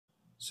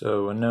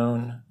So a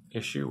known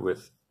issue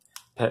with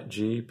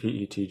PETG,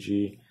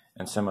 PETG,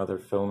 and some other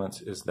filaments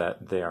is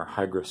that they are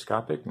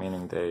hygroscopic,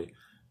 meaning they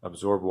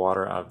absorb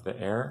water out of the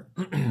air.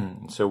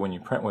 So when you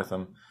print with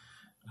them,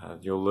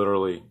 you'll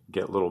literally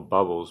get little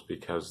bubbles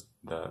because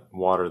the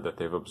water that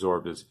they've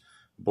absorbed is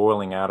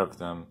boiling out of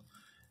them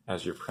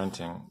as you're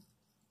printing.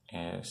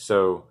 And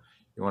so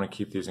you want to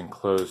keep these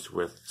enclosed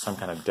with some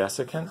kind of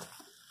desiccant,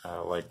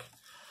 like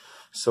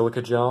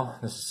silica gel.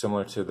 This is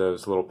similar to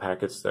those little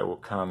packets that will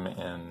come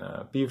in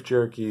beef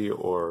jerky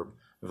or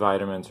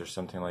vitamins or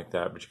something like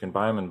that, but you can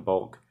buy them in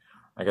bulk.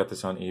 I got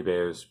this on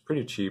eBay. It was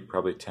pretty cheap,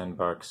 probably 10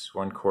 bucks,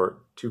 1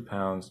 quart, 2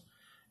 pounds,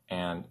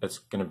 and it's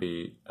going to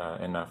be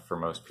enough for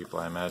most people,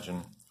 I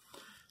imagine.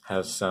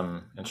 Has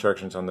some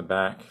instructions on the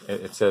back.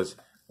 It says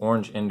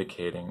orange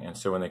indicating, and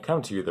so when they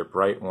come to you, they're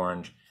bright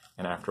orange,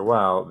 and after a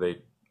while,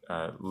 they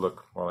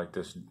look more like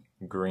this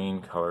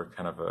green color,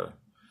 kind of a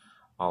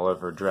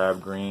olive or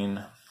drab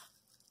green,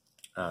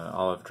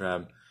 olive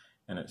drab,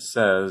 and it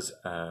says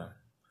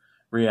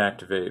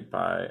reactivate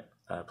by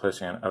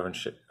placing on an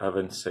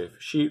oven-safe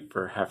sheet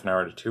for half an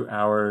hour to 2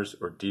 hours,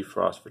 or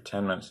defrost for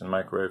 10 minutes in the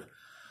microwave.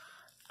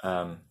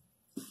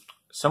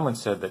 Someone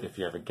said that if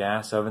you have a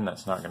gas oven,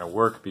 that's not going to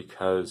work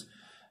because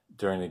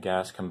during the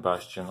gas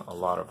combustion, a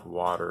lot of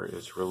water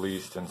is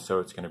released, and so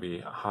it's going to be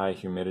high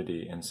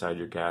humidity inside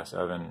your gas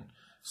oven.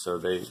 So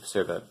they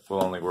say that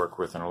will only work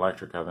with an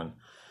electric oven.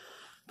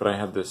 But I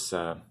have this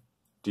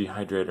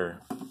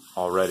dehydrator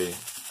already,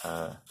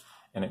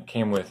 and it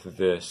came with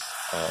this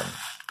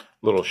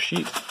little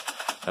sheet,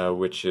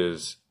 which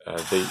is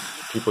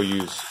people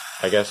use,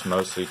 I guess,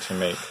 mostly to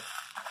make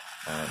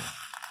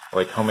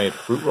like homemade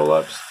fruit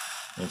roll-ups.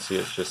 You can see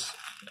it's just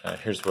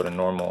here's what a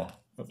normal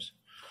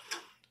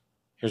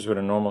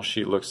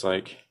sheet looks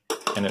like,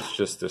 and it's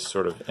just this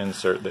sort of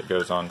insert that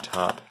goes on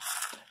top,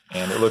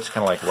 and it looks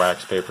kind of like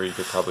wax paper. You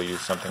could probably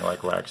use something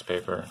like wax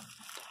paper,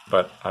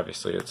 but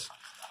obviously it's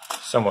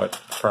somewhat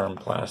firm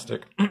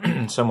plastic, and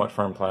I'm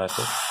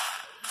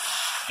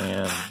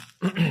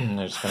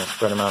just going to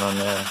spread them out on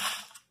there,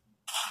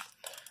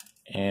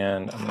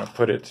 and I'm going to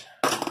put it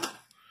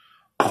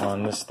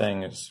on. This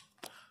thing is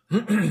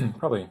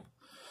probably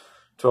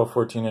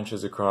 12-14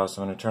 inches across.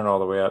 I'm going to turn it all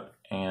the way up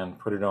and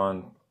put it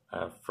on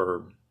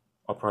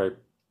I'll probably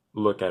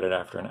look at it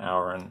after an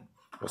hour, and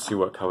we'll see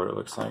what color it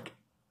looks like.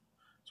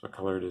 That's what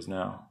color it is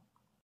now.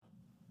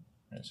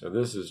 Right, so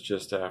this is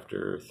just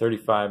after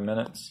 35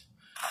 minutes.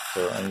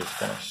 So I'm just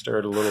going to stir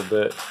it a little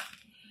bit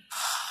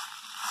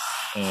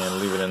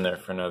and leave it in there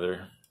for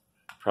another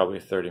probably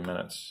 30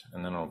 minutes,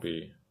 and then it'll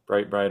be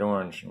bright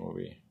orange and we'll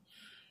be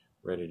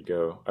ready to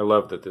go. I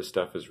love that this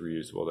stuff is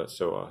reusable. That's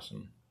so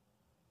awesome.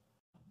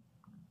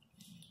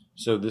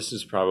 So this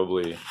is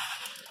probably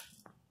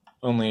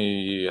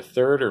only a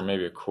third or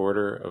maybe a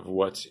quarter of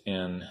what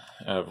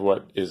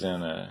is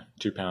in a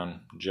 2-pound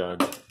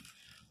jug,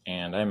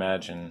 and I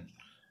imagine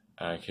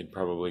I could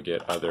probably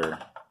get other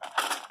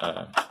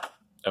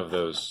of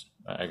those.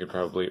 I could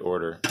probably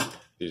order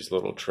these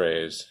little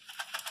trays.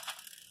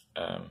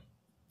 I'm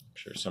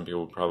sure some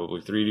people would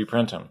probably 3D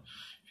print them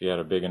if you had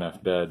a big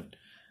enough bed,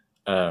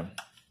 and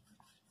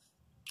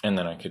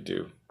then I could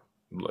do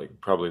like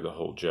probably the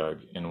whole jug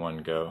in one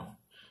go,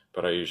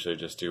 but I usually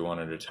just do one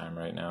at a time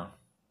right now.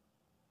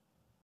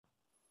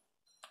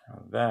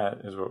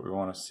 That is what we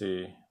want to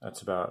see.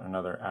 That's about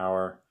another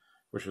hour,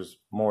 which was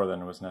more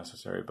than was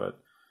necessary, but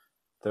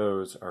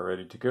those are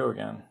ready to go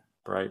again.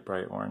 Bright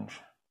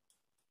orange.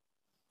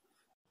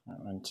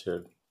 I'm going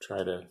to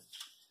try to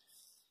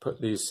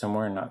put these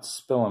somewhere and not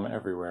spill them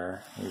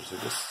everywhere. Usually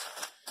just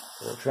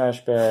a little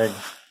trash bag.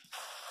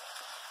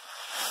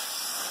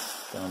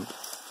 Dump.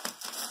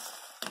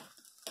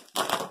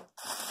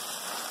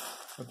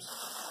 Oops.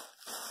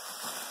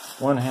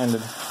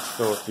 One-handed,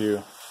 spill a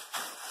few.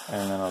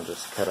 And then I'll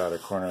just cut out a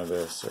corner of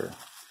this, or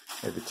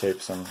maybe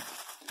tape some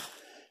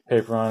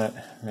paper on it,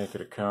 make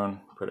it a cone,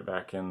 put it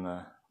back in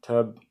the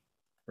tub,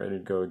 ready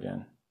to go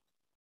again.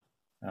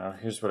 Now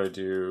here's what I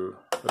do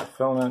for the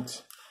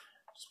filament.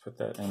 Just put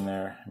that in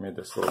there. I made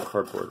this little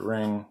cardboard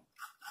ring.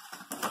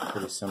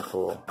 Pretty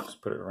simple.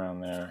 Just put it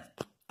around there.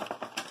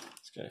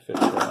 This guy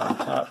fits right on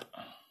top.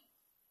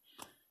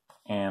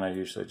 And I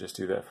usually just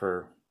do that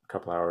for a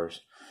couple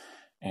hours,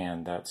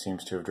 and that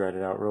seems to have dried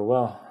it out real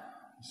well.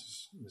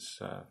 This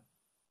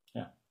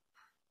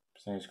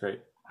thing is great.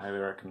 Highly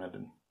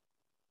recommended.